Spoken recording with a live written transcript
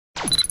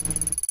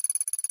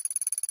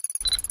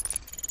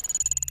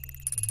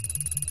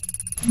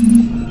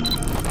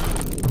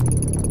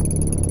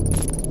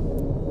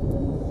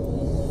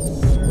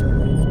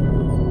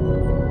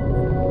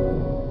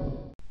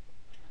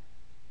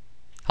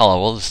Hello,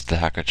 well, this is the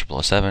Hacker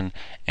 007,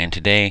 and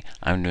today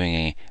I'm doing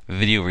a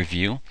video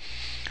review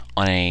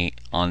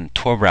on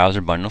Tor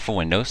browser bundle for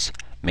Windows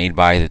made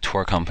by the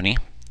Tor company,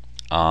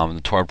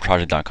 the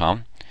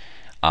torproject.com.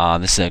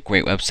 This is a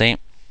great website.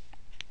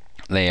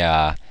 They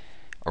a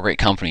great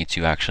company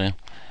too, actually.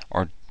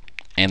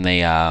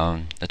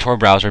 The Tor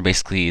browser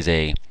basically is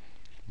a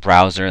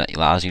browser that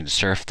allows you to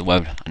surf the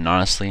web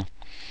anonymously.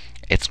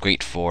 It's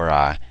great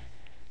for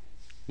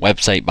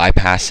website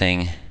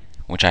bypassing,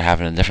 which I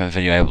have in a different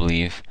video, I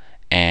believe,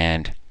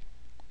 and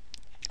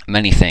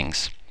many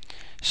things.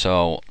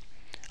 So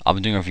I'll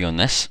be doing a review on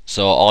this.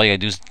 So all you gotta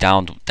do is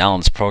download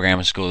this program.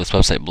 Just go to this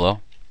website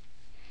below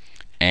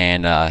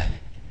and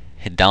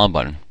hit download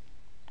button.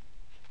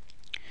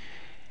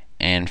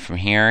 And from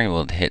here, you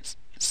will hit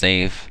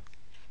save.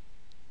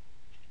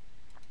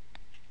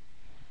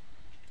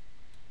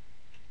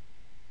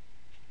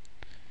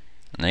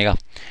 And there you go.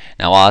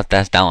 Now while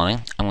that's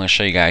downloading, I'm going to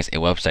show you guys a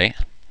website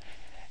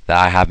that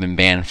I have been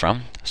banned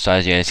from. So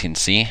as you guys can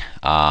see,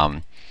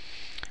 I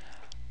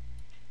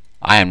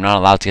am not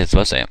allowed to get this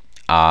website.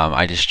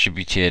 I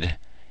distributed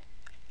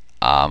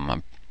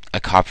a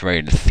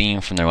copyrighted theme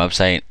from their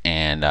website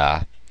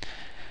and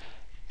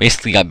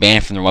basically got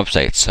banned from their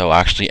website. So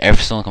actually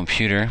every single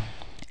computer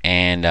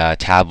and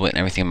tablet and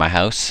everything in my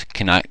house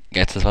cannot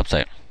get to this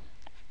website.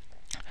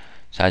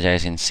 So as you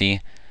guys can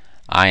see,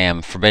 I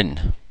am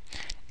forbidden.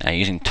 Now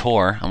using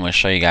Tor, I'm going to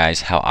show you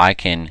guys how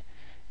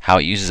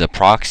it uses a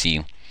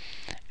proxy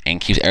and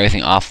keeps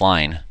everything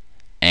offline,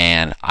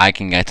 and I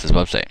can get to this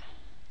website.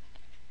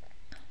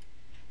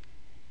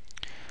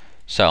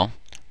 So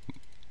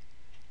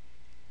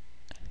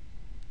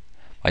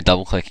by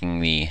double clicking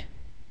the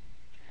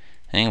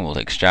thing, we'll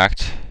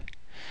extract.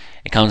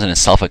 It comes in a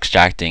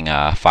self-extracting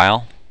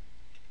file.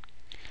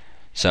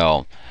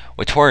 So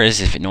what Tor is,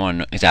 if no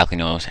one exactly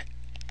knows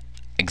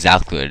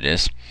exactly what it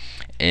is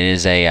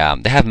a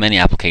they have many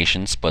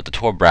applications, but the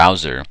Tor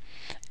browser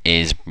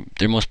is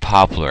their most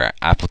popular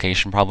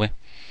application probably.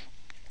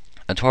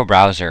 The Tor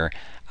browser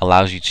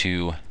allows you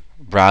to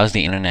browse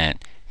the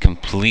internet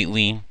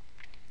completely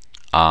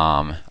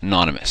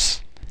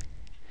anonymous.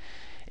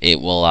 It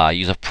will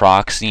use a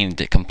proxy in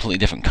a completely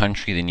different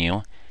country than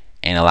you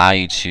and allow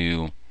you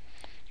to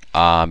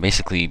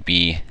basically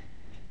be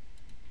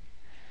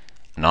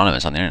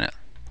anonymous on the internet.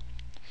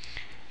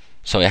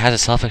 So it has a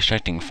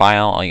self-extracting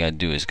file. All you gotta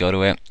do is go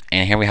to it,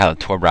 and here we have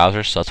the Tor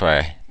browser, so that's where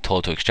I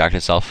told it to extract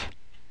itself,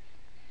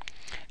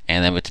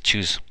 and then we have to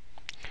choose.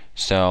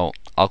 So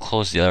I'll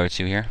close the other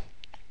two here,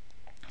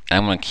 and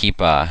I'm gonna keep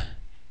this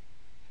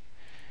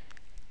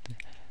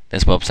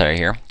website right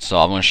here. So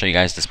I'm gonna show you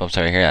guys this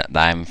website right here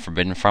that I'm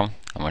forbidden from.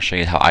 I'm gonna show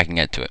you how I can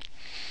get to it.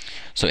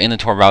 So in the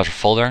Tor browser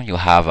folder, you'll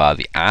have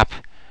the app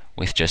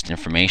with just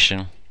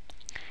information.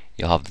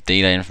 You'll have the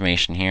data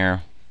information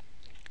here,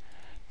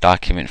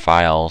 document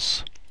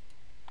files,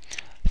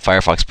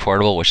 Firefox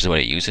Portable, which is what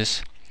it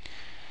uses.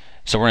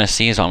 So we're going to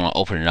see is I'm going to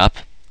open it up.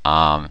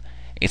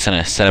 It's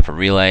going to set up a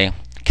relay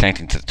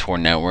connecting to the Tor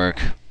network.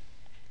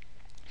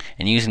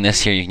 And using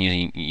this here, you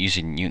can use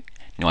a new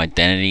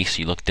identity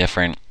so you look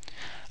different.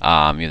 You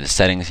have the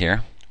settings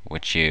here,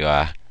 which you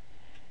have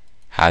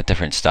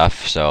different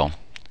stuff. So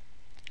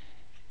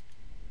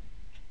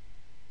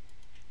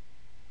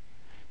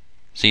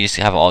you just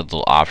have all the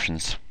little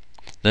options.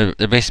 They're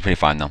basically pretty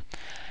fine though.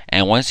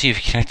 And once you've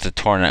connected to the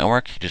Tor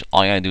network,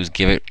 all you gotta do is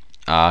give it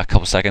a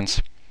couple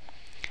seconds,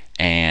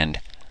 and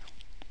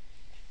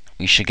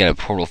we should get a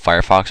portable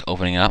Firefox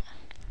opening up.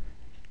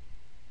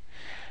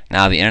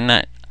 Now the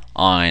internet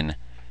on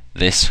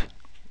this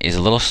is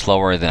a little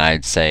slower than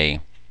I'd say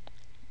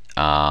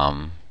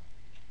normal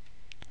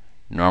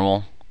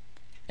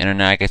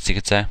internet, I guess you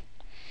could say,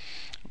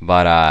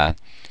 but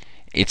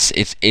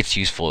it's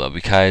useful though,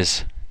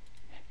 because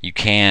you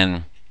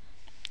can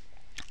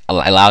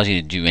allows you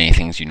to do many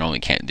things you normally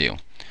can't do.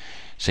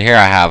 So here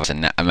I have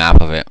a map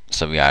of it.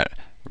 So we got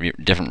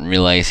different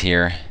relays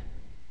here.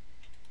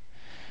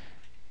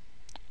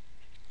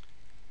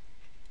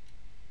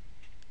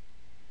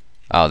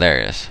 Oh,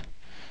 there it is.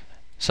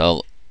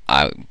 So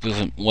I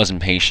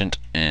wasn't patient,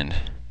 and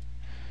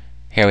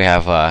here we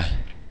have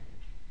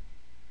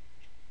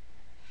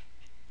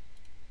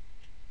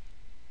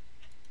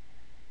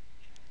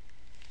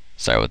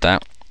sorry about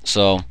that.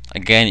 So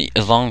again,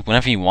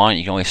 whenever you want,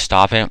 you can always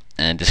stop it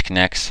and it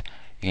disconnects.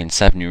 You can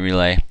set up a new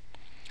relay,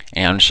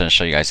 and I'm just going to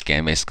show you guys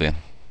again basically.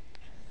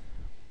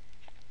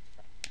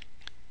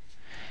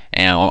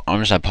 And I'm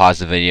just going to pause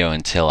the video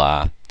until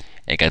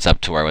it gets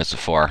up to where it was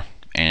before,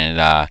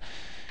 and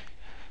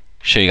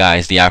show you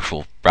guys the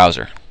actual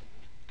browser.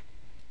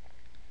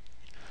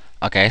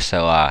 Okay,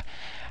 so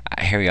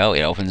here we go.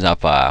 It opens up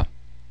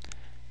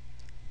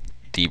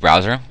the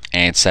browser,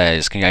 and it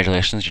says,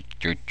 "Congratulations,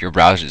 your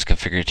browser is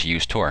configured to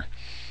use Tor."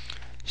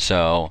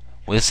 So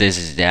what this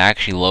is it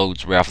actually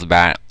loads right off the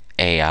bat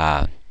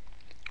a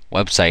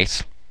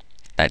website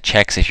that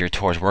checks if your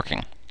Tor is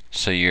working.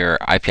 So your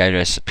IP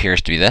address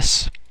appears to be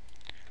this.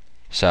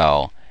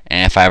 So,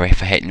 and if I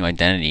hit new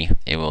identity,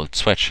 it will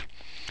switch.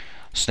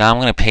 So now I'm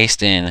going to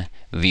paste in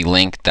the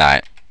link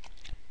that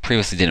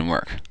previously didn't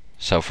work.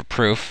 So for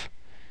proof,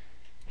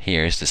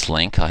 here's this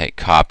link. I'll hit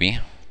copy.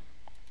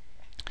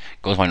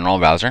 Goes to my normal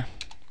browser.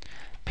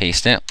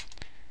 Paste it.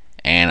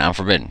 And I'm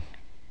forbidden.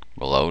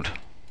 Reload.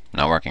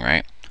 Not working,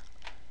 right?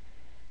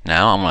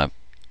 Now I'm gonna.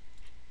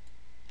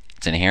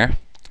 It's in here,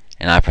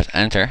 and I press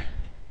enter.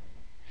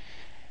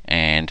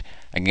 And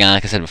again,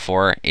 like I said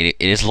before, it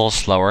is a little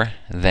slower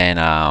than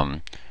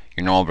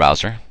your normal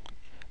browser,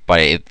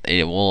 but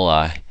it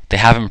will. They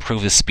have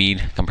improved the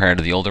speed compared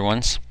to the older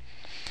ones.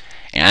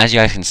 And as you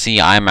guys can see,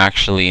 I'm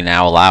actually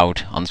now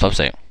allowed on this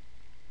website.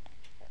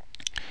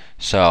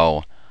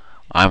 So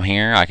I'm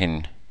here. I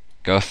can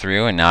go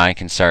through, and now I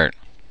can start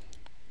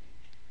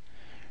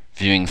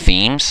viewing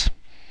themes.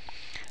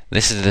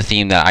 This is the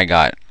theme that I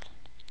got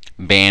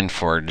banned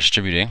for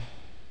distributing.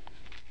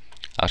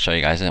 I'll show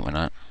you guys it. Why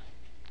not?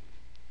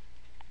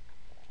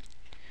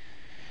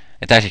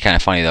 It's actually kind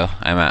of funny though.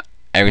 I'm at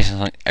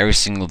every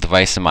single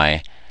device in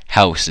my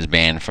house is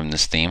banned from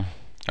this theme,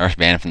 or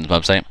banned from this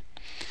website.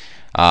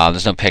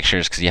 There's no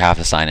pictures because you have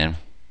to sign in.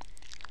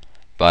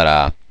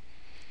 But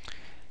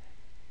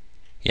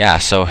yeah.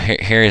 So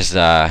here's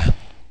the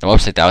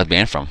website that I was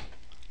banned from.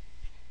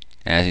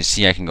 And as you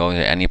see, I can go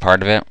into any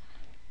part of it,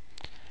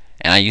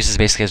 and I use this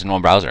basically as a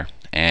normal browser.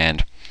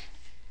 And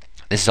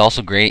this is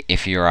also great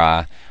if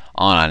you're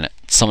on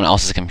someone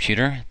else's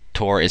computer.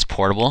 Tor is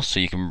portable, so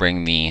you can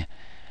bring the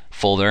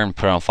folder and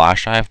put it on a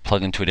flash drive,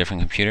 plug into a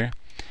different computer,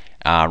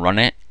 run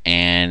it,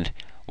 and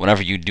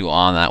whatever you do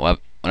on that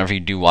whatever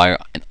you do while you're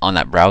on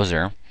that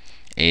browser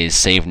is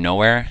saved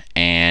nowhere.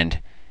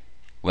 And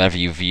whatever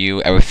you view,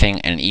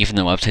 everything, and even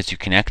the websites you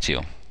connect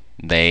to,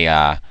 they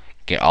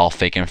get all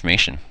fake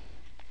information.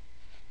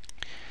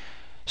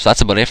 So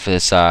that's about it for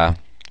this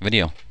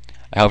video.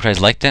 I hope you guys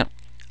liked it.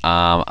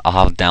 I'll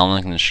have a download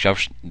link in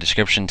the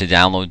description to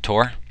download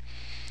Tor.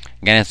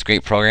 Again, it's a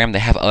great program. They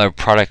have other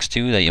products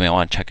too that you may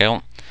want to check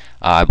out.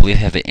 I believe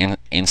they have the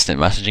instant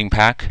messaging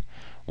pack,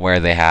 where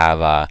they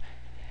have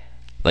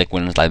like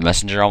Windows Live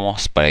Messenger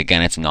almost, but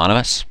again, it's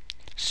anonymous.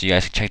 So you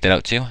guys can check that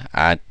out too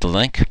at the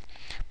link.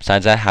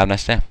 Besides that, have a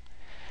nice day.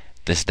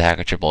 This is the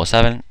Hacker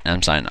 007, and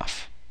I'm signing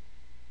off.